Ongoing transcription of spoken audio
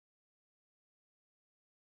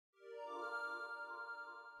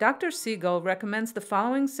Dr. Siegel recommends the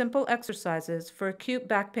following simple exercises for acute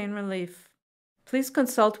back pain relief. Please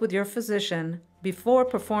consult with your physician before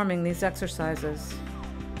performing these exercises.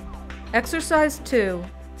 Exercise 2,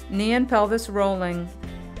 knee and pelvis rolling.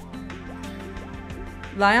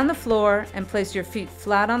 Lie on the floor and place your feet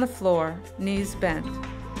flat on the floor, knees bent.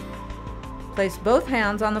 Place both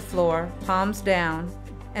hands on the floor, palms down,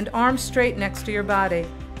 and arms straight next to your body.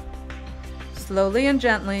 Slowly and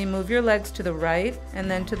gently move your legs to the right and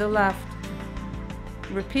then to the left.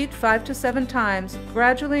 Repeat 5 to 7 times,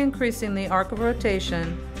 gradually increasing the arc of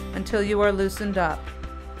rotation until you are loosened up.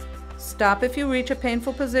 Stop if you reach a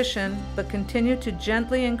painful position, but continue to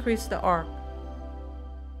gently increase the arc.